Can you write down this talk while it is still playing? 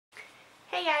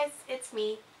Hey guys, it's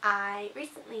me. I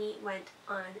recently went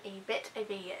on a bit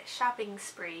of a shopping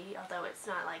spree, although it's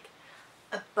not like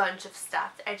a bunch of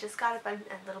stuff. I just got a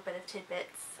little bit of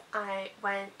tidbits. I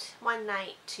went one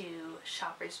night to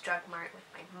Shoppers Drug Mart with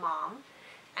my mom,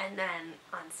 and then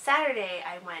on Saturday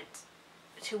I went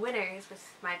to Winners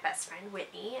with my best friend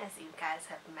Whitney, as you guys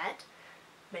have met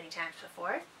many times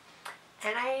before.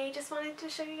 And I just wanted to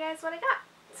show you guys what I got.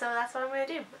 So that's what I'm going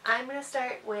to do. I'm going to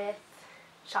start with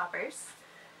Shoppers.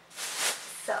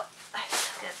 So I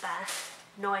just get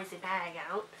the noisy bag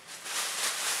out.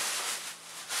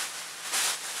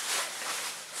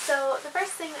 So the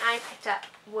first thing I picked up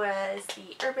was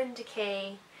the Urban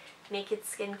Decay Naked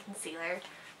Skin Concealer.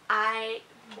 I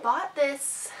bought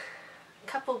this a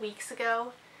couple weeks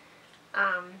ago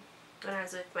when I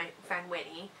was with my friend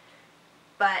Whitney,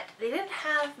 but they didn't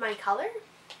have my color.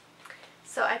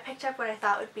 So I picked up what I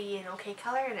thought would be an okay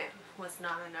color, and it was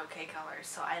not an okay color,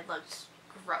 so I looked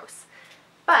gross.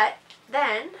 But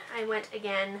then I went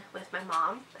again with my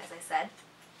mom, as I said,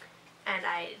 and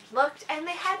I looked and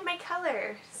they had my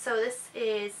color. So this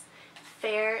is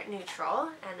Fair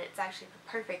Neutral, and it's actually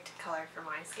the perfect color for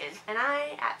my skin. And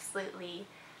I absolutely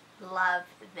love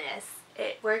this.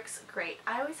 It works great.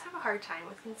 I always have a hard time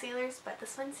with concealers, but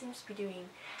this one seems to be doing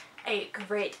a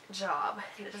great job,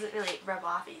 and it doesn't really rub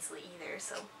off easily either,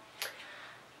 so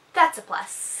that's a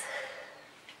plus.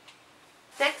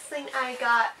 Next thing I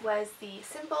got was the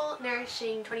Simple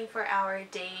Nourishing 24-Hour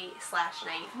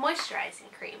Day/Night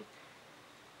Moisturizing Cream.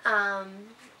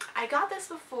 I got this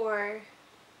before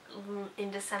in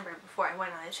December, before I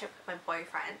went on a trip with my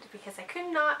boyfriend, because I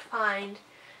could not find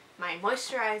my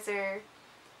moisturizer,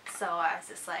 so I was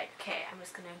just like, okay, I'm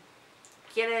just gonna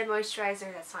get a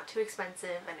moisturizer that's not too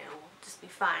expensive and it will just be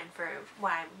fine for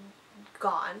when I'm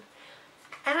gone.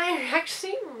 And I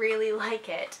actually really like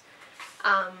it.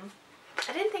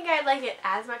 I didn't think I'd like it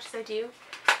as much as I do.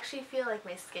 I actually feel like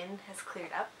my skin has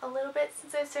cleared up a little bit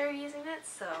since I started using it,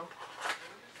 so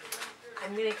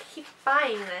I'm gonna keep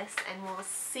buying this and we'll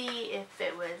see if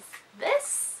it was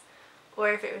this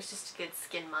or if it was just a good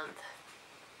skin month.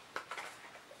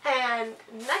 And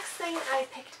next thing I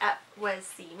picked up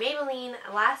was the Maybelline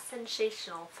Last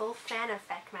Sensational Full Fan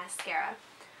Effect Mascara.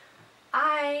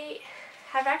 I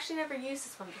have actually never used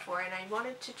this one before, and I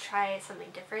wanted to try something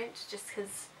different just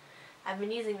because I've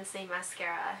been using the same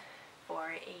mascara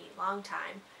for a long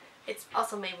time. It's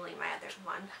also Maybelline, my other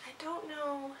one. I don't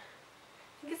know,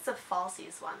 I think it's the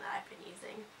Falsies one that I've been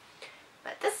using.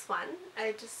 But this one,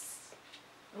 I just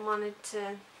wanted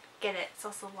to get it. It's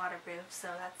also waterproof, so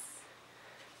that's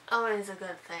always a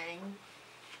good thing.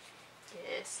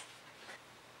 Yes.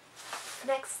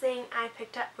 Next thing I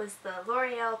picked up was the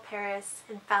L'Oreal Paris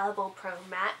Infallible Pro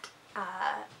Matte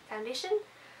Foundation.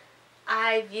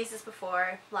 I've used this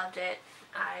before, loved it.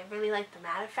 I really like the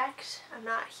matte effect. I'm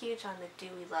not huge on the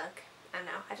dewy look. I don't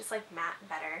know, I just like matte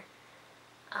better.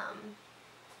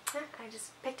 Yeah, I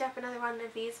just picked up another one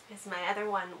of these because my other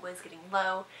one was getting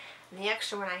low, and the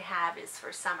extra one I have is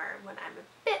for summer when I'm a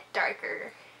bit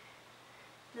darker.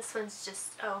 This one's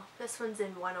just, oh, this one's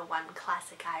in 101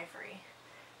 Classic Ivory.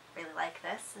 Really like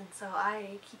this, and so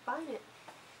I keep buying it.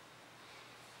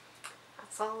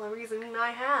 That's all the reason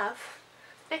I have.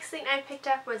 Next thing I picked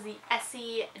up was the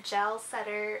Essie Gel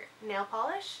Setter Nail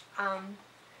Polish.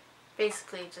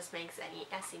 Basically it just makes any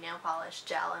Essie nail polish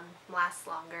gel and lasts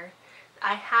longer.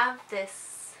 I have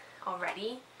this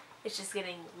already. It's just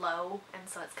getting low, and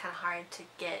so it's kind of hard to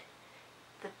get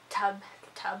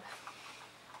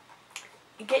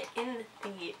get in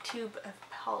the tube of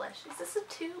polish. Is this a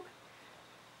tube?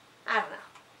 I don't know.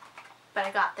 But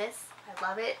I got this. I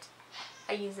love it.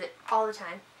 I use it all the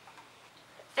time.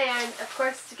 And of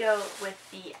course, to go with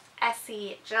the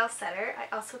Essie Gel Setter,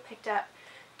 I also picked up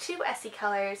two Essie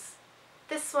colors.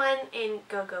 This one in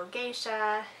Go Go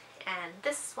Geisha, and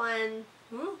this one,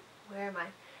 where am I?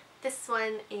 This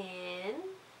one in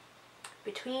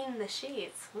Between the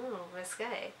Sheets.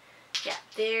 Risque. Yeah,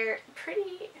 they're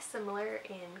pretty similar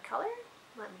in color.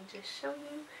 Let me just show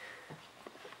you.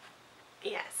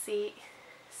 Yeah, see,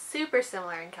 super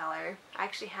similar in color. I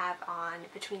actually have on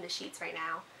Between the Sheets right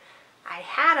now. I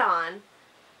had on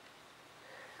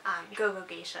Go Go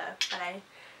Geisha, but I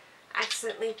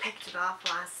accidentally picked it off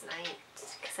last night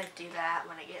because I do that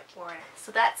when I get bored.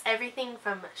 So that's everything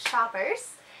from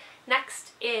Shoppers.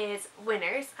 Next is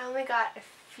Winners. I only got a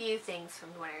few things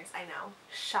from Winners, I know.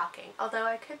 Shocking.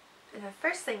 Although the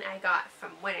first thing I got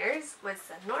from Winners was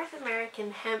the North American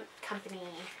Hemp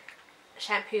Company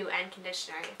shampoo and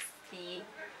conditioner. It's the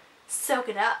Soak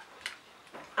It Up.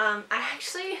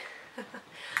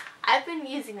 I've been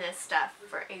using this stuff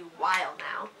for a while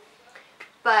now,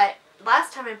 but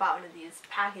last time I bought one of these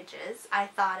packages, I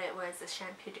thought it was a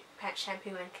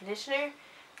shampoo and conditioner.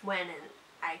 When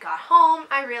I got home,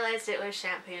 I realized it was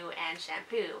shampoo and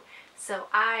shampoo. So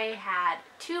I had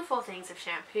 2 full things of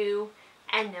shampoo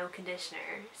and no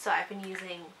conditioner. So I've been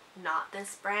using not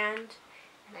this brand,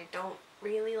 and I don't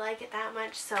really like it that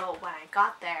much. So when I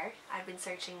got there, I've been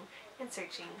searching and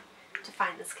searching to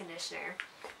find this conditioner.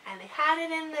 And they had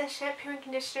it in the shampoo and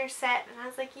conditioner set, and I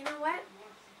was like, you know what?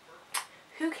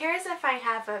 Who cares if I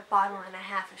have a bottle and a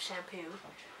half of shampoo?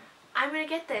 I'm gonna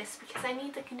get this because I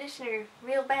need the conditioner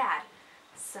real bad.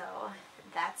 So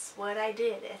that's what I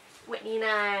did. Whitney and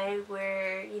I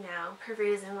were, you know,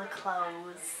 perusing the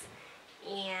clothes,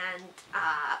 and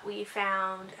we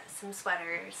found some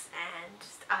sweaters, and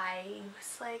I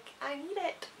was like, I need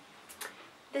it.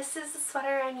 This is the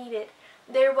sweater I needed.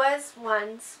 There was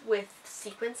ones with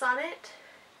sequins on it,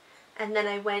 and then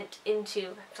I went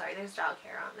into, sorry, there's dog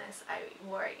hair on this. I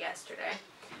wore it yesterday.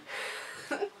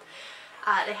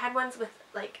 They had ones with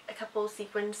like a couple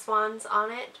sequin swans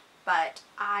on it, but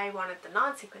I wanted the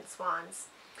non-sequin swans.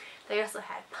 They also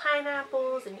had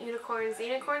pineapples and unicorns. The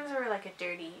unicorns were like a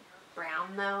dirty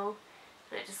brown though,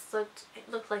 and it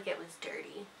looked like it was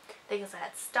dirty. They also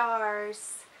had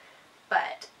stars,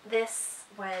 but this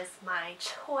was my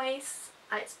choice.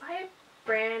 It's by a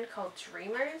brand called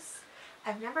Dreamers.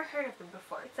 I've never heard of them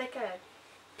before. It's like a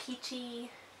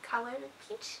peachy color.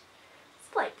 Peach?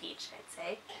 It's light peach, I'd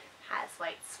say. Has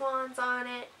white swans on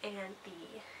it, and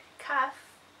the cuff,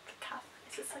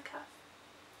 is this a cuff?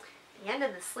 The end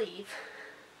of the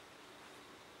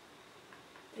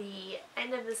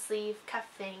sleeve cuff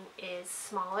thing is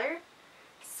smaller,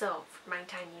 so for my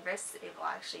tiny wrist it will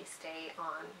actually stay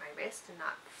on my wrist and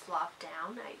not flop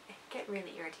down. I get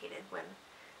really irritated when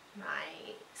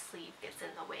my sleeve gets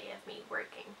in the way of me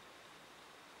working.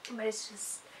 But it's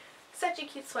just such a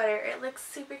cute sweater. It looks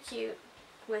super cute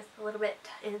with a little bit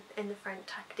in the front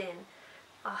tucked in.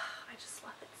 Oh, I just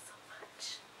love it so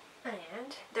much.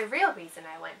 And the real reason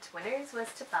I went to Winners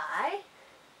was to buy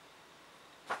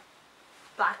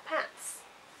black pants.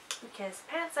 Because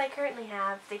pants I currently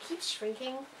have, they keep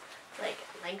shrinking like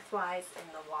lengthwise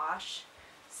in the wash.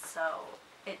 So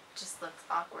it just looks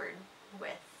awkward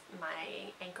with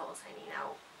my ankles, and you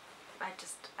know, I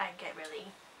get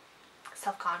really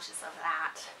self-conscious of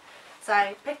that. So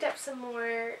I picked up some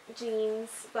more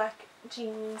jeans, black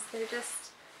jeans. They're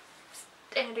just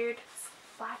standard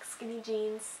black skinny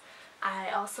jeans.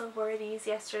 I also wore these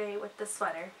yesterday with the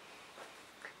sweater.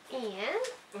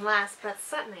 And last but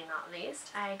certainly not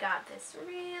least, I got this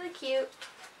really cute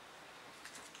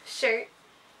shirt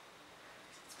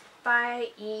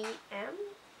by Hanger M.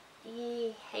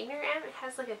 It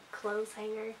has like a clothes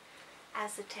hanger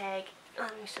as a tag.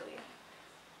 Let me show you.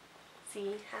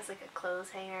 See, it has like a clothes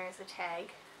hanger as a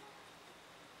tag.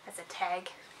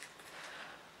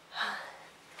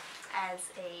 As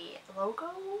a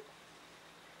logo?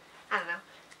 I don't know.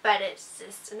 But it's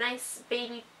just a nice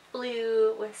baby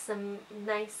blue with some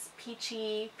nice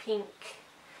peachy pink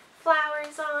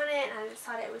flowers on it. And I just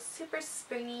thought it was super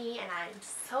springy, and I'm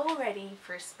so ready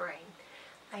for spring.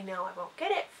 I know I won't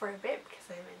get it for a bit because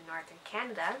I'm in northern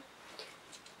Canada,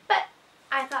 but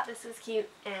I thought this was cute,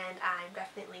 and I'm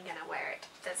definitely gonna wear it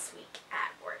this week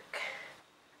at work.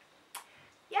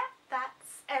 Yeah,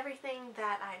 that's everything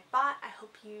that I bought. I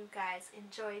hope you guys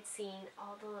enjoyed seeing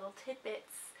all the little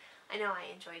tidbits. I know I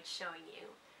enjoyed showing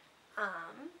you.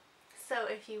 So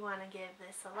if you want to give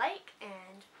this a like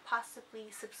and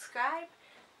possibly subscribe,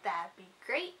 that'd be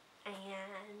great.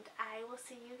 And I will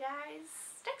see you guys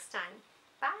next time.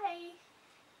 Bye!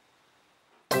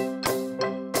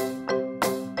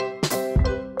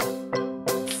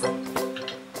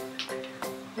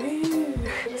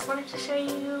 I just wanted to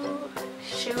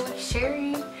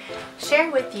share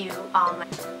with you all my...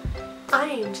 I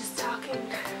am just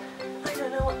talking. I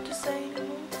don't know what to say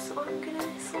anymore, so I'm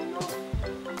gonna sign off.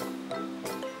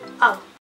 Oh.